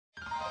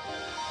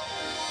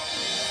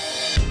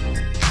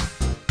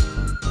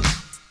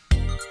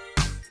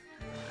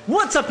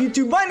What's up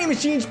YouTube? My name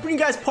is Gene, bringing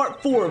you guys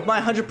part 4 of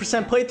my 100%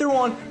 playthrough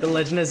on The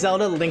Legend of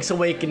Zelda Link's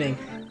Awakening.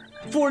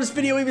 Before this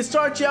video even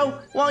starts, yo,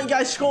 why don't you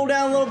guys scroll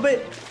down a little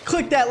bit,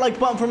 click that like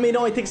button for me, it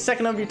only takes a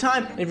second of your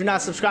time, and if you're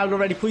not subscribed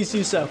already, please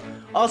do so.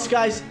 Also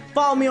guys,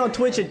 follow me on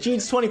Twitch at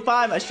Genes25,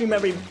 I stream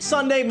every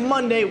Sunday,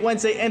 Monday,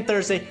 Wednesday, and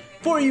Thursday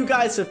for you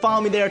guys, so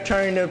follow me there,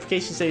 turn on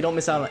notifications so you don't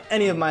miss out on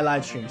any of my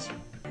live streams.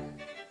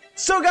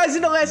 So guys,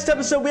 in the last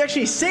episode, we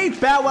actually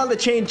saved Bow Wow the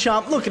Chain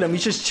Chomp. Look at him,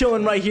 he's just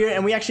chilling right here,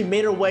 and we actually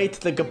made our way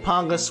to the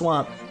Gapanga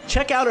Swamp.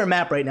 Check out our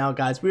map right now,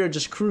 guys. We are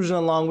just cruising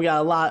along. We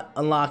got a lot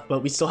unlocked,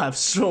 but we still have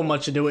so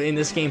much to do in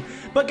this game.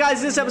 But guys,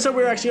 this episode,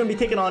 we're actually going to be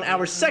taking on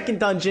our second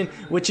dungeon,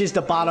 which is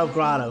the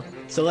Grotto.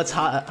 So let's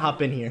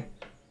hop in here.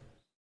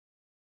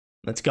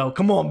 Let's go.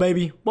 Come on,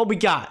 baby. What we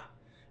got?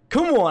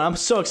 Come on, I'm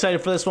so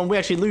excited for this one. We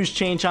actually lose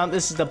Chain Chomp.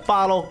 This is the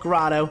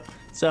Grotto.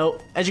 So,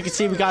 as you can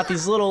see, we got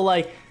these little,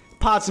 like,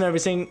 pots and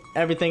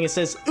everything. It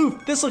says,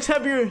 oof, this looks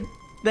heavier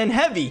than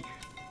heavy.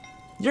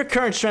 Your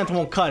current strength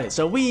won't cut it.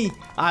 So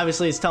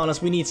obviously it's telling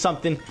us we need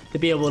something to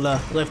be able to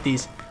lift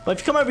these. But if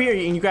you come over here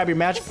and you grab your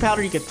magic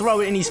powder, you can throw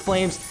it in these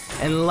flames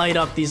and light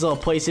up these little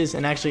places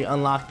and actually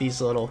unlock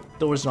these little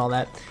doors and all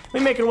that. We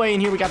make our way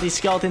in here. We got these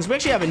skeletons. We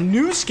actually have a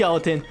new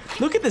skeleton.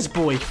 Look at this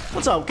boy.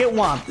 What's up? Get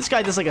whomped. This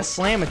guy does like a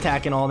slam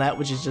attack and all that,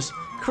 which is just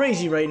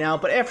crazy right now.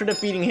 But after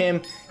defeating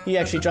him, he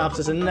actually drops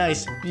us a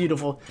nice,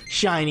 beautiful,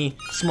 shiny,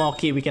 small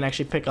key we can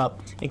actually pick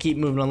up and keep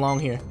moving along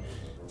here.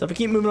 So if we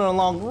keep moving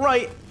along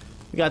right,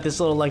 we got this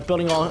little like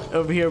building all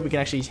over here. We can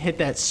actually hit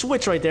that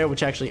switch right there,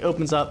 which actually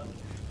opens up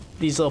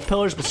these little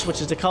pillars, but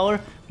switches the color.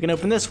 We can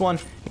open this one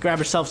and grab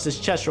ourselves this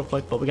chest real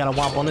quick, but we gotta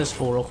whomp on this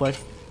fool real quick.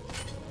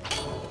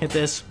 Hit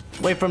this,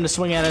 wait for him to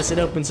swing at us, it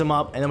opens him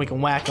up, and then we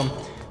can whack him.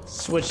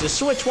 Switch the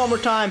switch one more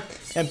time,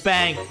 and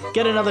bang,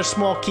 get another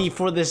small key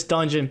for this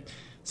dungeon.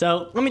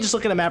 So let me just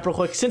look at the map real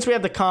quick. Since we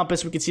have the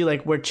compass, we can see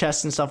like where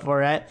chests and stuff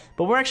are at,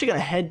 but we're actually gonna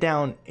head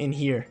down in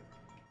here.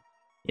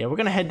 Yeah, we're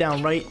gonna head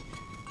down right.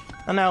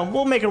 I know,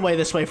 we'll make our way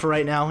this way for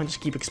right now and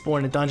just keep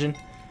exploring the dungeon.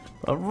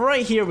 But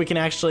right here, we can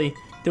actually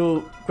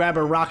grab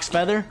a Rock's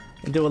Feather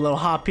and do a little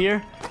hop here.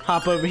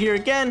 Hop over here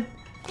again.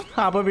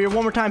 Hop over here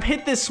one more time.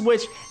 Hit this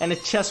switch, and the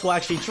chest will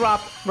actually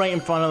drop right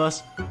in front of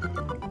us.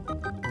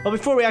 But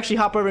before we actually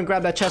hop over and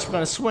grab that chest, we're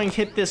going to swing,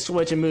 hit this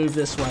switch, and move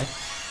this way.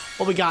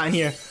 What we got in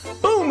here?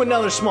 Boom!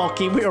 Another small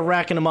key. We are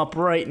racking them up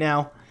right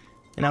now.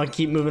 And now we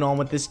keep moving on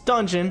with this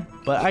dungeon.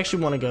 But I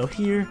actually want to go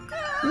here.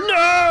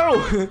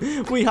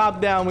 No! We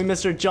hopped down. We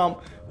missed our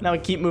jump. Now we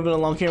keep moving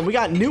along here. And we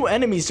got new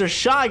enemies. They're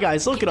shy,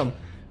 guys. Look at them.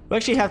 We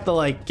actually have to,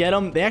 like, get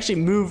them. They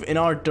actually move in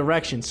our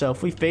direction. So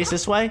if we face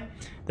this way,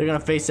 they're going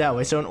to face that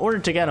way. So in order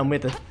to get them, we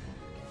have to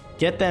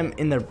get them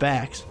in their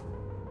backs.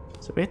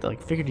 So we have to,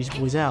 like, figure these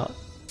boys out.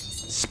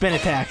 Spin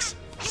attacks.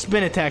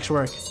 Spin attacks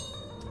work.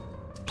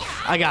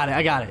 I got it.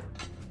 I got it.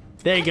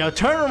 There you go.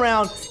 Turn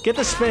around, get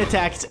the spin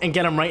attacks, and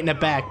get them right in the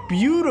back.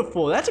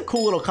 Beautiful. That's a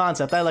cool little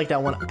concept. I like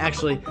that one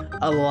actually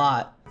a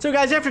lot. So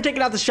guys, after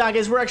taking out the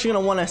shotguns, we're actually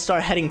going to want to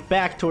start heading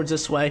back towards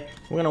this way.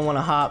 We're going to want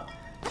to hop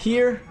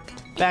here,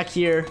 back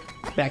here,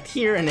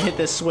 and hit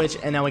this switch,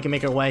 and now we can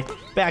make our way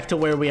back to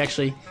where we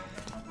actually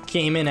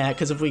came in at.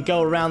 Because if we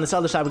go around this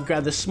other side, we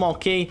grab this small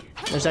key.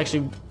 There's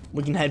actually,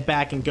 we can head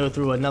back and go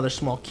through another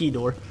small key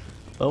door.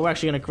 But we're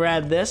actually going to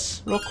grab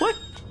this real quick.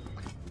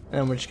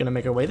 And then we're just going to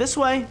make our way this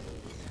way.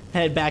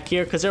 Head back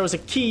here, because there was a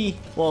key,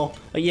 well,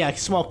 yeah, a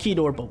small key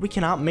door, but we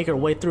cannot make our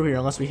way through here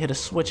unless we hit a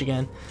switch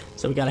again.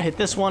 So we gotta hit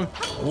this one.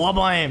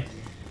 Wabam!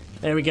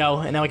 There we go,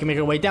 and now we can make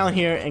our way down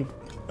here and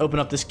open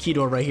up this key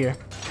door right here.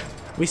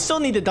 We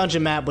still need the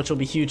dungeon map, which will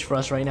be huge for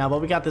us right now,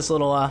 but we got this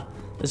little,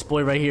 this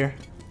boy right here.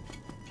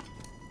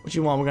 What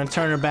you want? We're gonna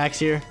turn our backs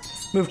here,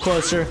 move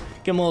closer,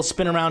 give him a little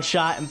spin around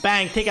shot, and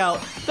bang, take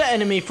out the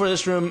enemy for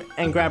this room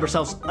and grab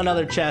ourselves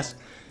another chest.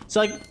 So,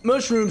 like,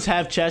 most rooms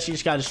have chests. You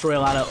just gotta destroy a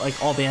lot of, like,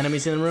 all the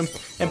enemies in the room.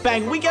 And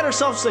bang, we get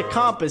ourselves the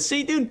compass.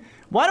 See, dude,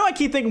 why do I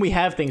keep thinking we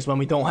have things when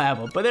we don't have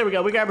them? But there we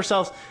go. We grab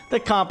ourselves the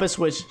compass,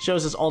 which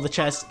shows us all the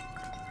chests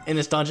in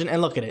this dungeon.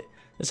 And look at it.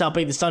 That's how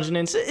big this dungeon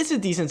is. It's a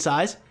decent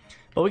size.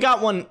 But we got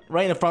one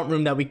right in the front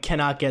room that we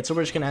cannot get. So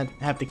we're just gonna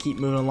have to keep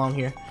moving along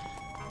here.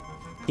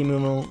 Keep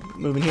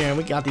moving here. And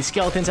we got these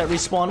skeletons that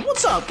respawn.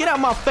 What's up? Get out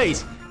of my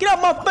face. Get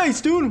out of my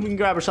face, dude. We can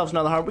grab ourselves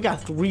another heart. We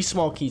got 3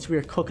 small keys. We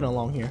are cooking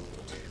along here.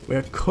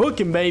 We're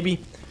cooking, baby.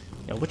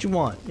 Yo, what you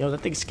want? Yo,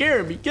 that thing's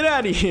scaring me. Get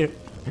out of here.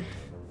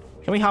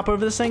 Can we hop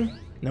over this thing?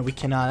 No, we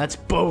cannot. That's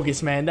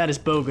bogus, man. That is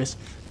bogus. So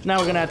now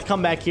we're going to have to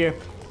come back here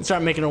and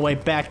start making our way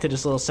back to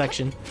this little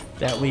section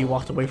that we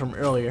walked away from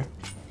earlier.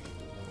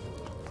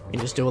 We can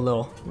just do a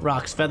little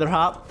Rock's Feather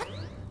hop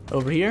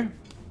over here.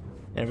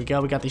 There we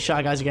go. We got these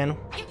shy guys again.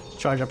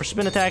 Charge up our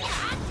spin attack.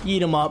 Eat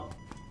them up.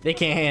 They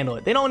can't handle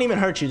it. They don't even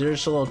hurt you. They're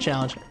just a little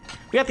challenge.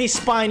 We got these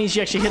spinies.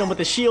 You actually hit them with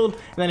the shield,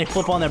 and then they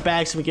flip on their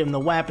backs, and we give them the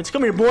weapons.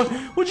 Come here, boy.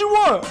 What you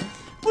want?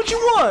 What you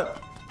want?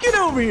 Get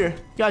over here.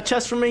 Got a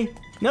chest for me?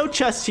 No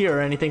chests here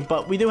or anything,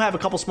 but we do have a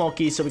couple small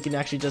keys, so we can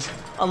actually just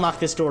unlock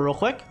this door real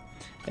quick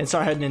and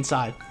start heading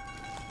inside.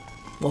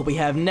 What we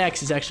have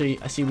next is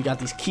actually, I see we got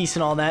these keys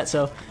and all that,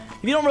 so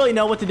if you don't really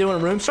know what to do in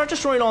a room, start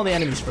destroying all the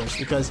enemies first,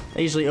 because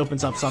that usually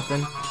opens up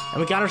something. And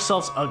we got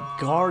ourselves a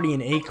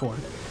Guardian Acorn,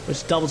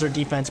 which doubles our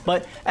defense.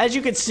 But as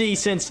you can see,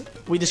 since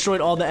we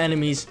destroyed all the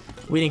enemies,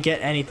 we didn't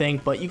get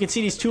anything. But you can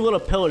see these two little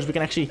pillars. We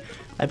can actually,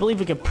 I believe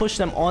we can push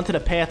them onto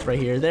the path right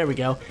here. There we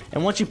go.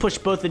 And once you push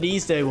both of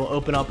these, they will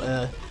open up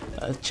a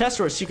chest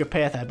or a secret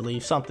path, I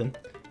believe. Something.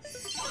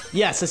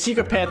 Yes, a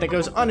secret path that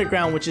goes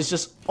underground, which is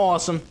just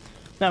awesome.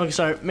 Now we can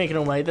start making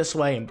our way this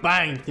way, and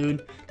bang,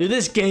 dude. Dude,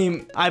 this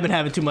game, I've been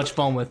having too much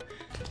fun with.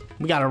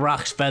 We got a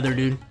Rock's Feather,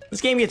 dude.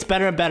 This game gets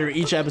better and better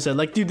each episode.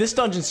 Like, dude, this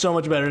dungeon's so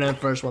much better than the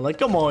first one. Like,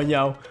 come on,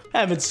 yo.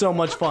 Having so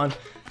much fun.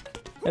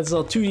 That's a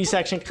little 2D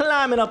section.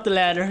 Climbing up the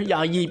ladder.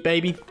 Y'all yeet,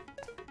 baby.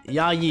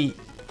 Y'all yeet.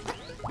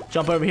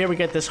 Jump over here. We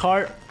get this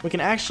heart. We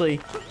can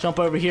actually jump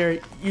over here,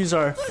 use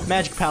our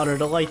magic powder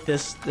to light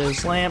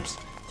those lamps.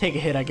 Take a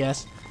hit, I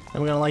guess.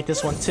 And we're going to light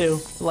this one, too.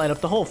 Light up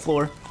the whole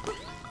floor.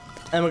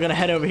 And we're going to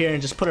head over here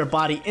and just put our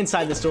body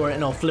inside this door, and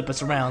it'll flip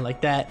us around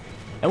like that.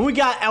 And we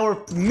got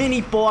our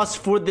mini boss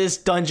for this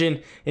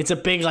dungeon. It's a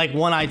big, like,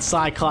 one-eyed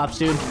Cyclops,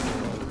 dude.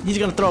 He's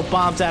going to throw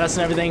bombs at us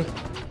and everything.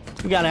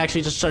 We got to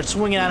actually just start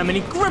swinging at him, and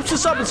he grips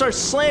us up and starts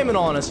slamming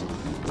on us.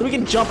 So we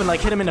can jump and, like,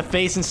 hit him in the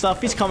face and stuff.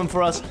 He's coming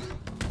for us.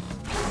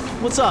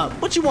 What's up?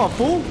 What you want,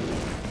 fool?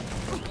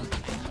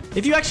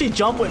 If you actually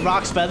jump with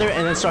Rock's Feather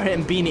and then start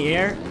hitting B in the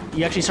air,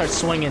 you actually start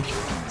swinging.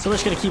 So we're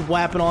just gonna keep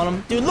whapping on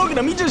him. Dude, look at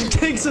him. He just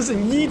takes us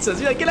and yeets us.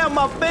 He's like, get out of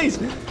my face.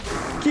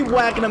 Keep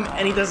whacking him,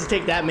 and he doesn't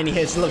take that many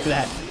hits. Look at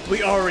that.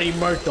 We already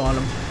murked on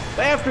him.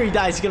 But after he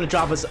dies, he's gonna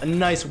drop us a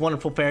nice,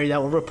 wonderful fairy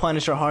that will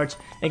replenish our hearts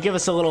and give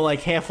us a little, like,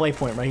 halfway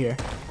point right here.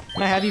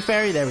 Can I have you,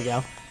 fairy? There we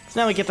go.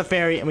 So now we get the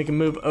fairy, and we can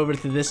move over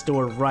to this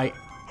door right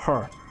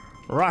here.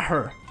 Right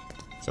here.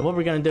 So what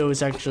we're gonna do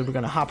is actually we're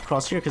gonna hop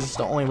across here because it's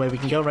the only way we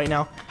can go right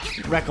now.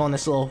 Wreck on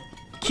this little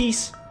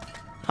keys.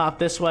 Hop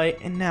this way,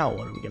 and now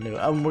what are we gonna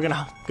do? We're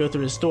gonna go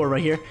through this door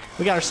right here.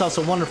 We got ourselves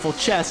a wonderful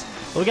chest,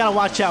 but we gotta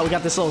watch out. We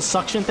got this little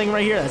suction thing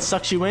right here that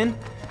sucks you in.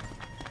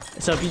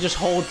 So if you just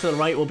hold to the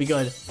right, we'll be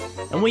good.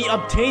 And we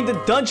obtained the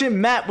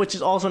dungeon map, which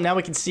is also now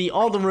we can see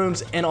all the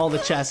rooms and all the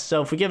chests.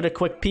 So if we give it a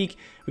quick peek,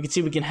 we can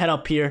see we can head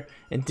up here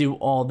and do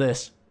all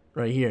this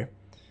right here.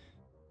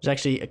 There's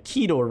actually a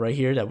key door right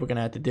here that we're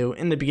gonna have to do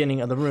in the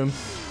beginning of the room,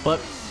 but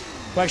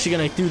we're actually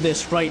gonna do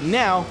this right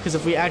now because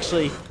if we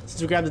actually,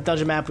 since we grabbed the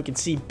dungeon map, we can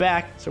see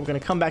back. So we're gonna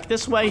come back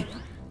this way,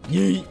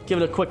 yeet,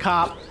 give it a quick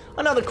hop,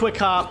 another quick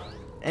hop,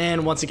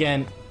 and once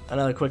again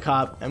another quick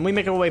hop, and we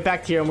make our way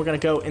back here, and we're gonna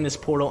go in this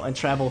portal and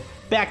travel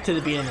back to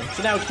the beginning.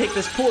 So now we can take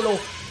this portal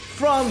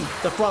from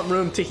the front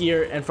room to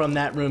here and from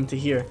that room to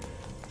here.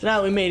 So now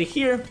that we made it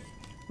here,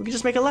 we can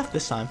just make a left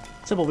this time.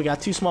 Simple. We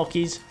got 2 small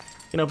keys.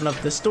 We can open up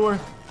this door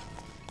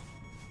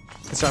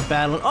and start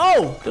battling.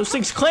 Oh, those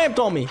things clamped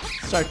on me.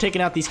 Start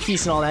taking out these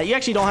keys and all that. You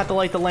actually don't have to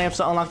light the lamps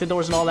to unlock the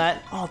doors and all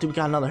that. Oh, dude, we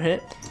got another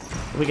hit.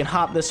 We can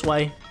hop this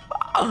way.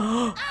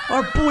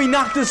 Our boy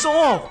knocked us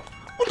off.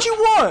 What you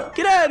want?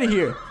 Get out of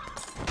here.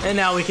 And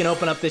now we can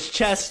open up this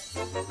chest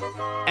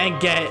and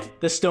get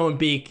the stone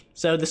beak.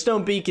 So the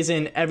stone beak is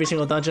in every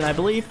single dungeon, I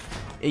believe.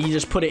 You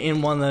just put it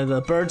in one of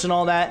the birds and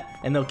all that,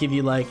 and they'll give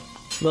you like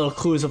little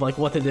clues of like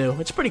what to do.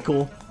 It's pretty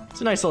cool.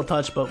 It's a nice little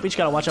touch, but we just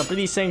gotta watch out for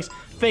these things.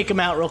 Fake them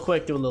out real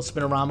quick, do a little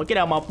spinorama. Get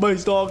out my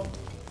face, dog.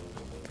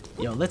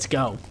 Yo, let's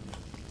go.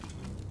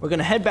 We're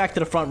gonna head back to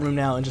the front room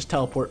now and just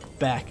teleport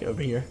back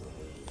over here.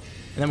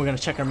 And then we're gonna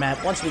check our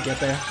map once we get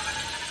there.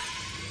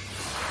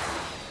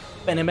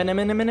 Look at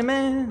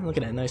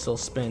that nice little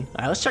spin.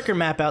 Alright, let's check our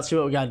map out, see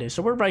what we gotta do.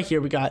 So we're right here,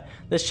 we got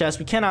this chest.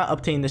 We cannot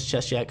obtain this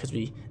chest yet because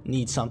we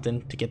need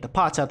something to get the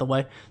pots out the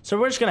way. So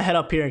we're just gonna head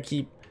up here and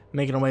keep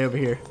making our way over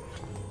here.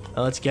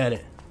 Let's get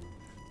it.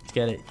 Let's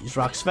get it. Use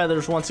Rock's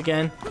Feathers once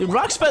again. Dude,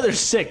 Rock's Feathers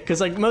sick because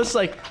like most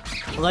like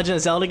Legend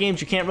of Zelda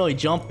games, you can't really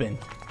jump in.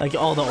 Like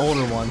all the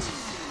older ones.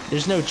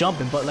 There's no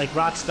jumping, but like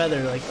Rock's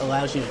Feather like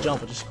allows you to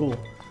jump, which is cool.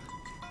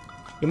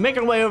 We can make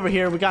our way over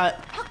here. We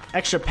got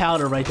extra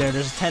powder right there.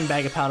 There's a 10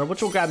 bag of powder,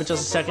 which we'll grab in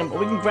just a second. But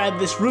we can grab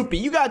this rupee.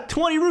 You got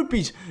 20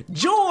 rupees.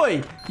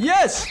 Joy!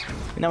 Yes!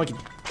 And now we can...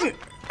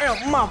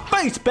 Out my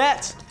face,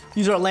 bats!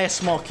 Use our last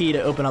small key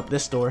to open up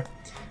this door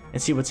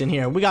and see what's in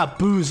here. We got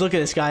booze. Look at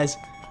this, guys.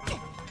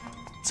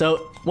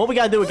 So, what we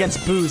gotta do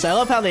against booze... I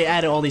love how they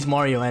added all these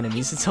Mario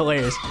enemies. It's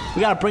hilarious.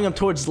 We gotta bring them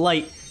towards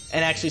light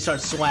and actually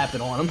start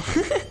slapping on them.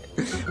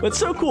 But it's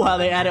so cool how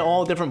they added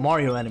all different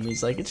Mario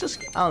enemies. Like, it's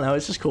just... I don't know.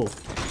 It's just cool.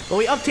 But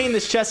we obtained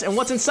this chest, and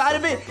what's inside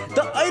of it?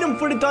 The item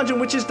for the dungeon,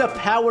 which is the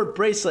power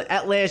bracelet.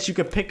 At last, you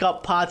can pick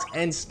up pots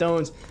and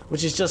stones,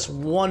 which is just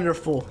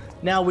wonderful.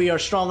 Now we are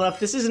strong enough.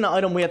 This isn't an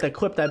item we have to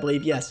equip, I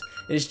believe. Yes,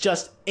 it is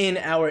just in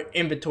our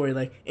inventory,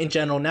 like, in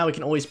general. Now we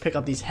can always pick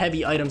up these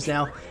heavy items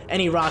now.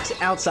 Any rocks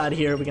outside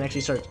here, we can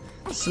actually start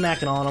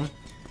smacking on them.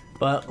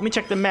 But let me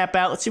check the map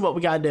out. Let's see what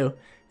we gotta do.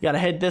 We gotta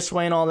head this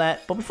way and all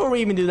that. But before we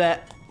even do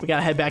that, we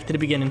gotta head back to the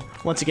beginning.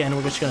 Once again,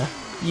 we're just gonna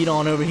eat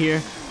on over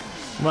here.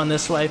 Run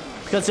this way.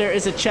 Because there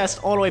is a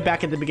chest all the way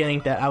back at the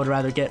beginning that I would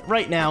rather get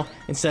right now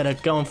instead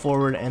of going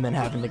forward and then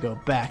having to go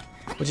back,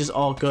 which is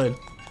all good.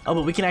 Oh,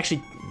 but we can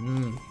actually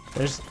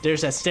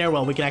There's that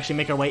stairwell. We can actually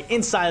make our way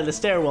inside of the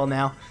stairwell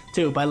now,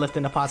 too, by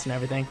lifting the pots and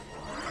everything.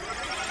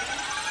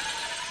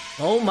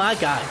 Oh my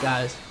god,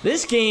 guys.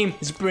 This game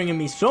is bringing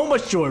me so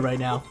much joy right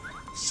now.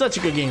 Such a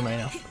good game right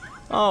now.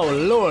 Oh,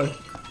 Lord.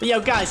 But yo,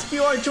 guys, if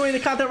you are enjoying the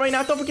content right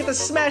now, don't forget to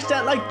smash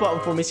that like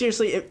button for me.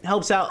 Seriously, it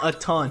helps out a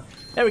ton.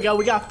 There we go.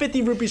 We got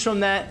 50 rupees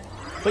from that.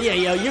 But yeah,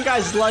 yo, your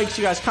guys' likes,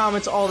 your guys'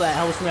 comments, all that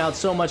helps me out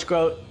so much.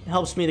 It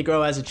helps me to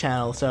grow as a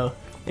channel. So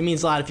it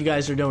means a lot if you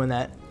guys are doing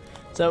that.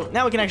 So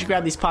now we can actually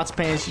grab these pots and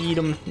pans, eat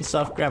them and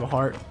stuff, grab a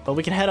heart. But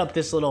we can head up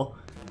this little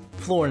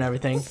floor and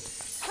everything.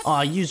 Oh,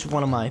 I used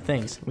one of my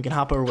things. We can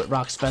hop over with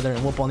Rock's Feather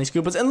and whoop on these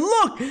Koopas. And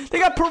look! They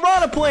got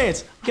piranha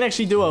plants! We can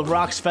actually do a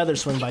Rock's Feather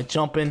swing by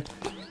jumping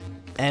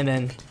and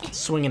then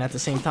swinging at the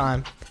same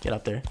time. Get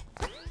up there.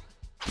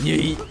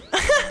 Yeet.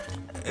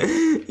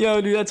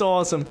 Yo, dude, that's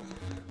awesome.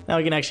 Now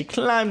we can actually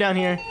climb down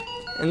here.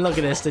 And look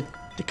at this. The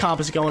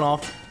compass is going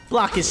off.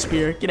 Block his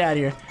spear. Get out of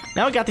here.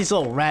 Now we got these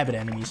little rabbit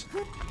enemies.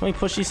 Can we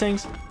push these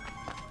things?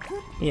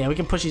 Yeah, we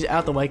can push these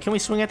out the way. Can we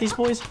swing at these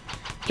boys?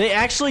 They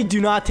actually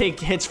do not take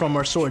hits from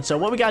our sword. So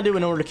what we gotta do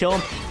in order to kill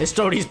them is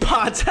throw these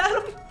pots at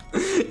them.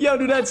 Yo,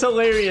 dude, that's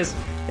hilarious.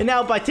 And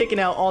now by taking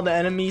out all the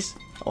enemies...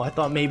 Oh, I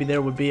thought maybe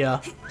there would be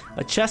a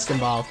chest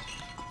involved.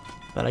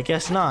 But I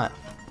guess not.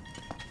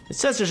 It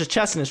says there's a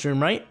chest in this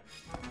room, right?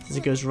 It says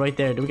it goes right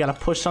there. Do we gotta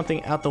push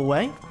something out the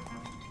way?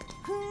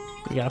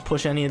 We gotta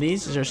push any of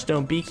these? Is there a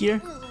stone beak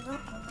here?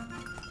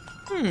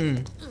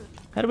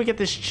 How do we get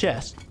this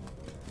chest?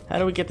 How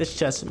do we get this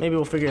chest? Maybe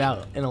we'll figure it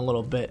out in a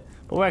little bit.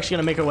 But we're actually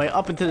gonna make our way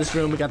up into this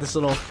room. We got this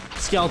little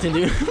skeleton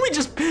dude. We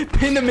just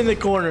pinned him in the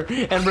corner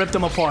and ripped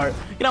him apart.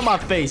 Get out my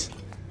face.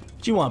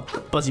 What you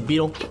want, Buzzy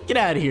Beetle? Get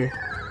out of here.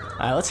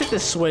 Alright, let's hit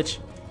this switch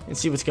and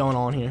see what's going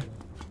on here.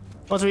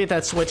 Once we hit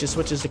that switch, it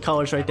switches the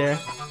colors right there.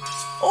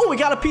 Oh, we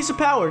got a piece of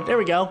power. There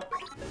we go.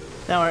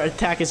 Now our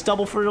attack is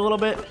double for a little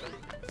bit.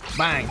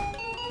 Bang.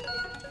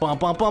 Bump,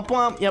 bump, bump,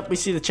 bump. Yep, we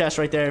see the chest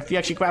right there. If you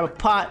actually grab a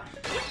pot.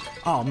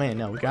 Oh, man,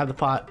 no. We grab the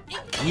pot.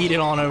 Yeet it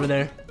on over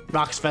there.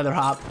 Rock's Feather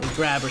hop and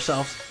grab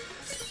ourselves.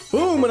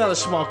 Boom, another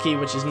small key,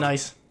 which is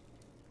nice.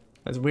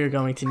 As we're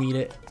going to need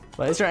it.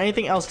 But is there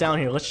anything else down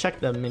here? Let's check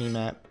the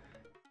mini-map.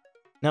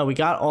 No, we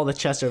got all the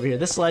chests over here.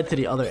 This led to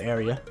the other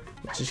area,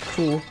 which is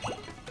cool.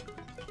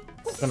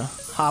 I'm gonna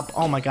hop.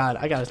 Oh my god,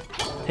 I gotta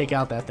take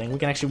out that thing. We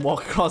can actually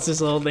walk across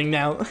this little thing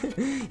now.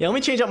 Yeah, let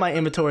me change up my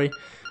inventory.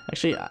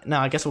 Actually, no,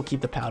 I guess we'll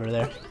keep the powder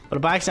there. But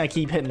by accident, I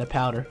keep hitting the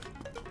powder,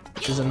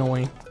 which is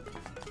annoying.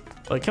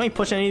 But can we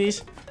push any of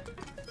these?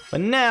 But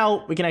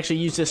now, we can actually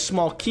use this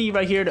small key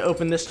right here to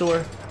open this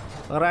door.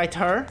 Right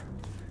here.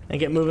 And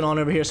get moving on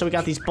over here. So we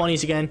got these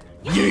bunnies again.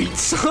 Yeet!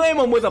 Slam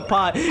them with a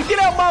pot. Get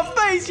out my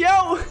face, yo!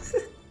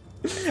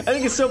 I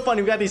think it's so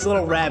funny. We got these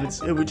little rabbits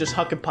who we just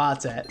hucking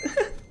pots at.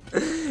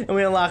 And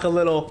we unlock a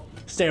little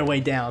stairway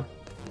down.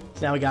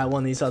 So now we got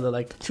one of these other,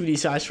 like, 2D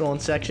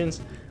side-scrolling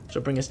sections. Which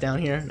will bring us down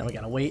here. Now we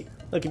gotta wait.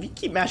 Look, if you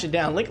keep mashing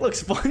down, Link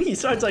looks funny. He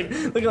starts, like,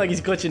 looking like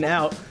he's glitching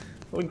out.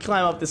 We can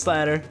climb up this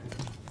ladder.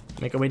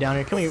 Make our way down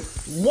here. Come here.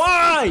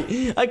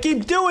 Why? I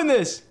keep doing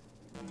this!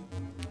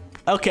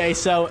 Okay,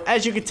 so,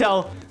 as you can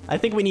tell, I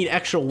think we need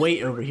extra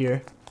weight over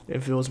here.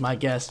 If it was my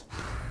guess.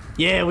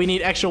 Yeah, we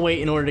need extra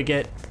weight in order to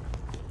get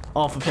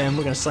off of him.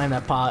 We're gonna slam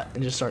that pot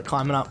and just start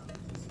climbing up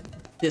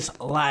this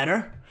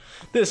ladder.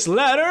 This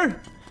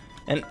ladder!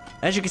 And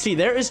as you can see,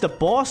 there is the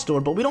boss door,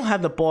 but we don't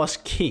have the boss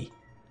key.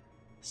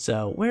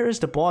 So, where is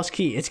the boss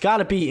key? It's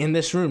gotta be in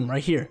this room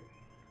right here.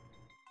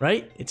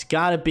 Right? It's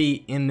gotta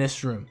be in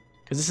this room.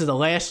 Because this is the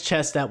last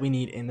chest that we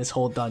need in this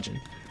whole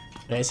dungeon.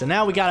 Okay, so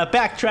now we gotta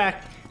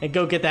backtrack and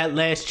go get that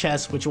last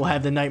chest, which will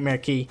have the nightmare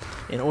key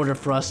in order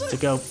for us to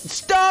go.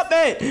 Stop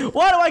it!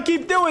 Why do I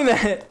keep doing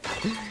that?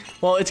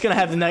 Well, it's gonna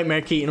have the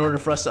nightmare key in order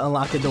for us to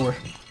unlock the door.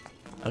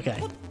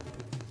 Okay.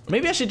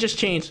 Maybe I should just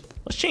change.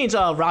 Let's change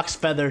Rock's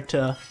Feather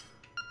to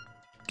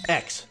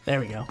X. There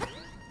we go.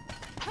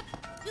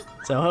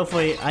 So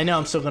hopefully, I know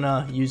I'm still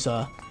gonna use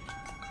the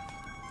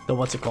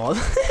what's it called?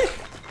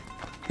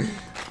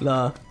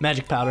 The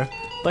magic powder.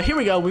 But here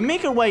we go. We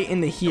make our way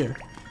into here.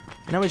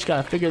 Now we just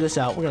gotta figure this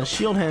out. We're gonna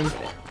shield him,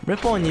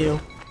 rip on you,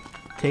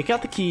 take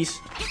out the keys.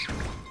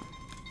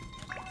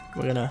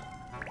 We're gonna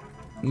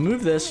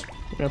move this.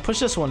 We're gonna push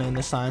this one in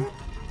this time.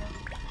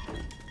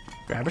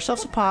 Grab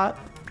ourselves a pot.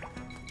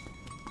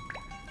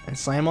 And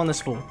slam on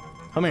this fool.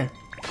 Come here.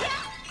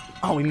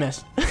 Oh, we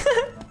missed.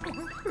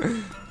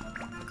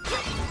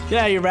 Get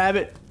out of here,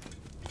 rabbit.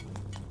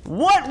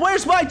 What?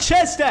 Where's my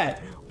chest at?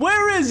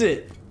 Where is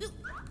it?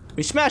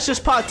 We smashed this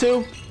pot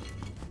too.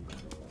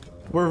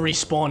 We're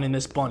respawning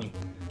this bunny.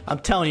 I'm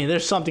telling you,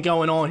 there's something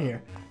going on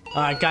here.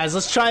 Alright, guys,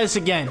 let's try this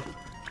again.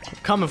 I'm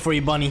coming for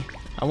you, bunny.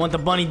 I want the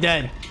bunny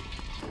dead.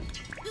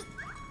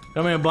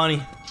 Come here,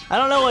 bunny. I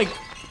don't know, like...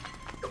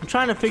 I'm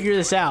trying to figure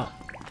this out.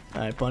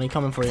 Alright, bunny,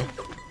 coming for you.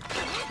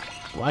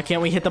 Why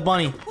can't we hit the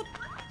bunny?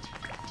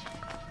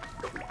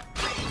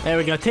 There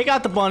we go. Take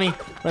out the bunny.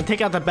 I'm gonna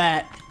take out the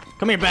bat.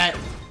 Come here, bat.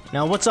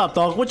 Now, what's up,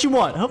 dog? What you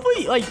want?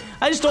 Hopefully, like,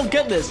 I just don't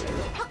get this.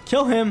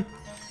 Kill him.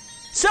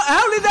 So,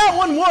 how did that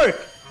one work?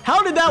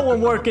 How did that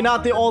one work and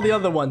not all the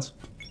other ones?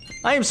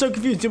 I am so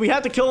confused. Do we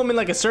have to kill him in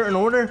like a certain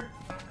order?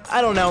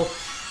 I don't know.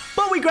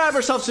 But we grab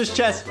ourselves this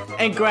chest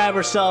and grab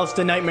ourselves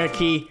the nightmare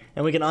key,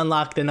 and we can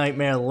unlock the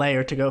nightmare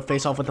lair to go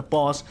face off with the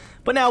boss.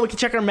 But now we can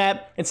check our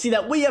map and see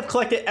that we have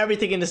collected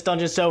everything in this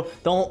dungeon, so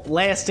the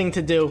last thing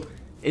to do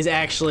is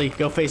actually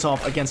go face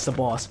off against the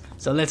boss.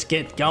 So let's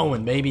get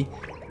going, baby.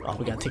 Oh,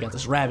 we gotta take out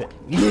this rabbit.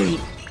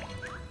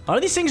 Are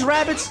these things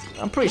rabbits?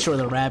 I'm pretty sure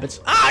they're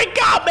rabbits. Ah, he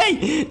got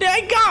me!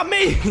 They got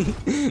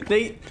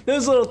me!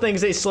 Those little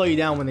things, they slow you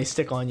down when they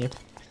stick on you.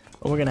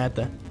 But we're gonna have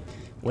to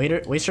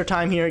waste our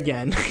time here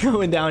again.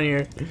 Going down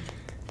here,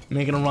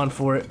 making a run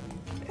for it,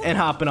 and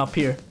hopping up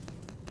here.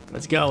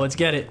 Let's go, let's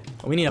get it.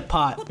 We need a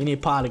pot. We need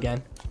a pot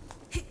again.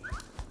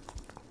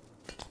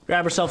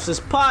 Grab ourselves this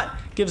pot,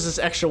 gives us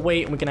extra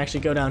weight, and we can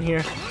actually go down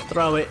here,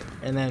 throw it,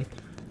 and then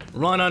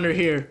run under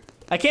here.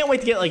 I can't wait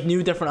to get like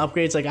new different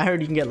upgrades. Like I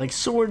heard you can get like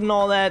sword and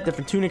all that,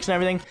 different tunics and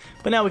everything.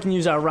 But now we can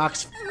use our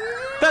rock's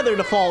feather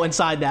to fall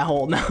inside that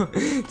hole now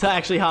to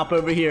actually hop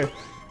over here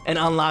and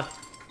unlock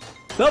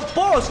the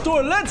boss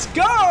door. Let's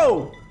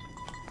go!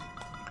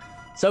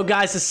 So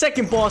guys, the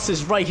second boss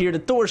is right here. The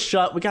door's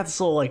shut. We got this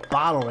little like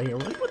bottle right here.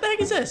 What the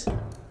heck is this?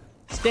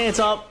 Stands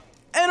up,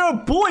 and our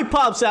boy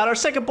pops out. Our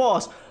second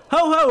boss.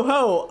 Ho ho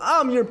ho!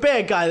 I'm your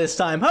bad guy this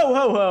time. Ho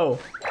ho ho!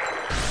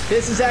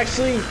 This is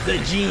actually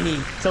the genie.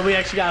 So we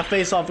actually gotta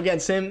face off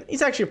against him.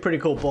 He's actually a pretty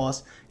cool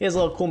boss. He has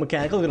a little cool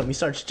mechanic. Look at him. He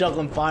starts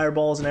juggling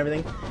fireballs and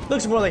everything.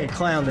 Looks more like a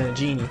clown than a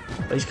genie.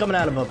 But he's coming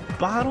out of a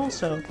bottle,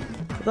 so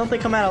don't they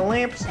come out of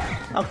lamps?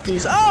 I'm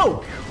confused.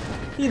 Oh!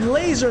 He's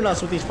lasering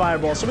us with these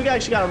fireballs. So we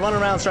actually gotta run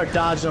around, start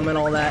dodging them and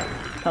all that.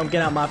 Come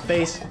get out my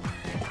face.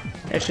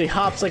 Actually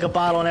hops like a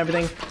bottle and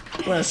everything.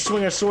 We're gonna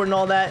swing our sword and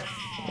all that.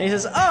 And he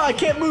says, oh, I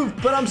can't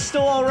move, but I'm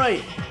still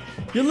alright.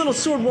 Your little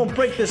sword won't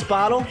break this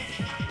bottle.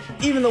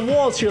 Even the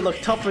walls here look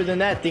tougher than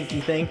that dinky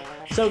thing.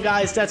 So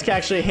guys, that's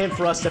actually a hint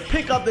for us to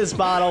pick up this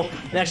bottle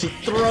and actually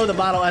throw the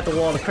bottle at the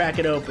wall to crack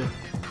it open.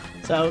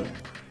 So,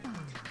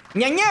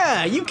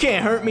 yeah, you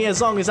can't hurt me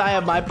as long as I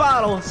have my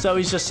bottle. So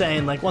he's just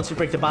saying, like, once we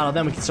break the bottle,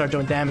 then we can start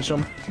doing damage to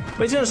him.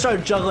 But he's gonna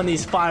start juggling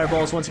these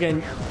fireballs once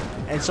again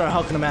and start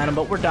hucking them at him,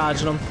 but we're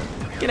dodging them.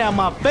 Get out of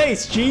my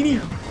face, genie!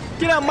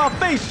 Get out of my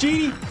face,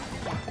 genie!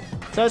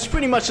 So it's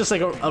pretty much just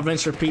like a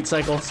rinse repeat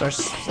cycle. Start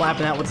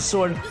slapping out with the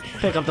sword,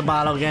 pick up the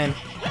bottle again,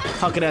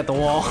 huck it at the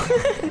wall,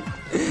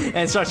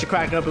 and starts to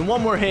crack it open.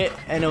 One more hit,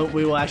 and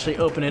we will actually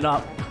open it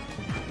up.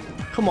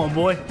 Come on,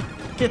 boy.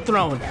 Get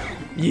thrown.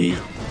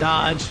 Yeet.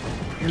 Dodge.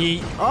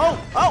 Yeet. Oh,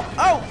 oh,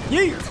 oh,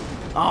 yeet.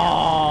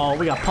 Oh,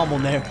 we got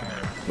pummeled there.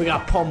 We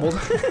got pummeled.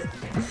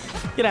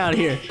 Get out of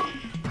here.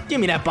 Give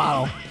me that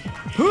bottle.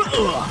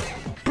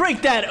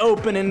 Break that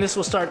open, and this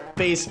will start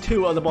phase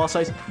 2 of the boss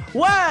fight.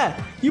 Why?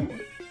 You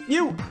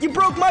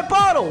broke my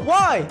bottle.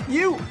 Why?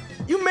 You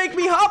make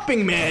me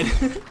hopping, man.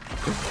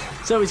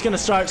 So he's gonna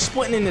start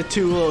splitting into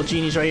two little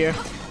genies right here.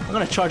 I'm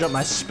gonna charge up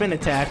my spin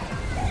attack,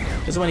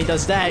 because when he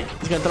does that,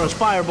 he's gonna throw his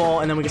fireball,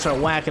 and then we can start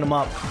whacking him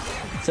up.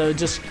 So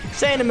just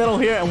stay in the middle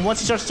here, and once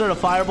he starts to throw the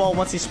fireball,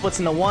 once he splits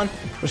into one,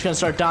 we're just gonna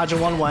start dodging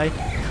one way.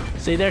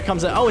 See, there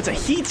comes a, oh, it's a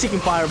heat-seeking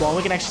fireball.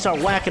 We can actually start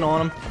whacking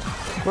on him.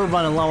 We're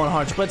running low on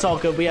hearts, but it's all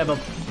good. We have a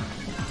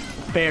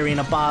berry in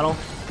a bottle.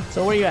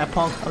 So where you at,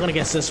 punk? I'm gonna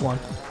guess this one.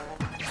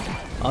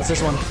 Oh, it's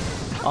this one.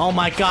 Oh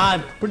my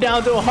god, we're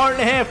down to a heart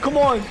and a half. Come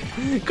on,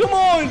 come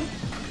on.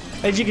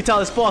 As you can tell,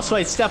 this boss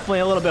fight's definitely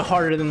a little bit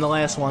harder than the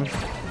last one.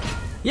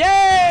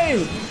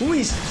 Yay!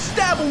 We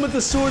stab him with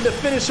the sword to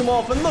finish him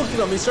off, and look at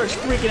him, he starts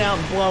freaking out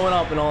and blowing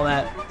up and all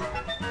that.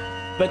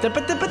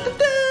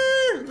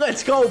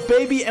 Let's go,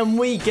 baby, and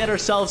we get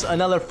ourselves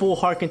another full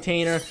heart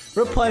container,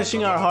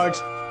 replenishing our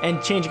hearts and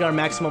changing our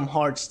maximum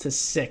hearts to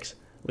 6,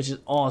 which is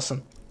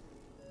awesome.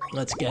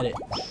 Let's get it.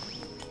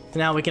 So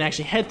now we can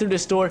actually head through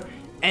this door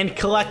and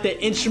collect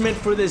the instrument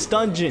for this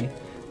dungeon.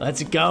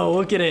 Let's go.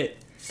 Look at it.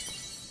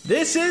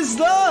 This is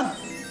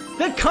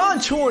the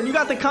conch horn. You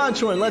got the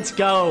conch horn. Let's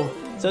go.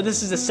 So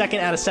this is the 2nd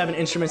out of 7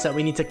 instruments that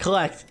we need to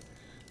collect.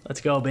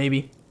 Let's go,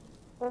 baby.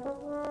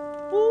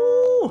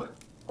 Woo!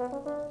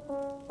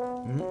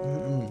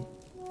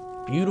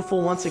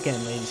 Beautiful once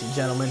again, ladies and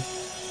gentlemen.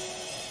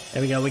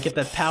 There we go. We get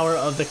the power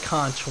of the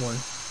conch horn.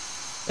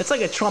 It's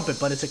like a trumpet,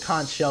 but it's a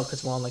conch shell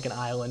because we're on like an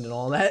island and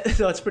all that.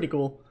 So it's pretty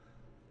cool.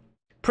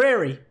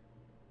 Prairie.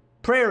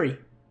 Prairie.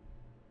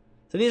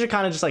 So these are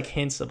kind of just like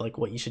hints of like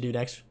what you should do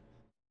next.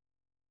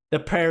 The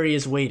prairie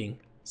is waiting.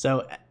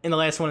 So in the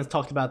last one it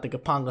talked about the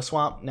Gapanga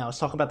swamp. Now it's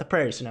talking about the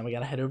prairie. So now we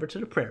gotta head over to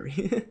the prairie.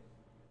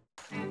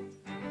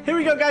 Here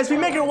we go, guys. We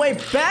make our way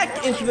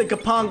back into the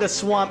Gapanga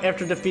swamp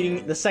after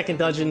defeating the 2nd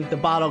dungeon, the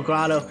Bottle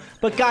Grotto.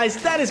 But guys,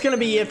 that is gonna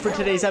be it for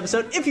today's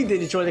episode. If you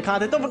did enjoy the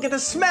content, don't forget to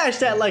smash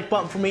that like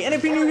button for me. And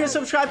if you're new here,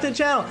 subscribe to the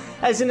channel,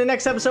 as in the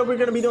next episode we're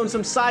gonna be doing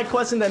some side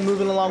quests and then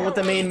moving along with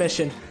the main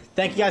mission.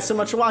 Thank you guys so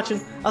much for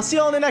watching. I'll see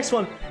you all in the next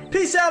one.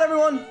 Peace out,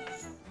 everyone.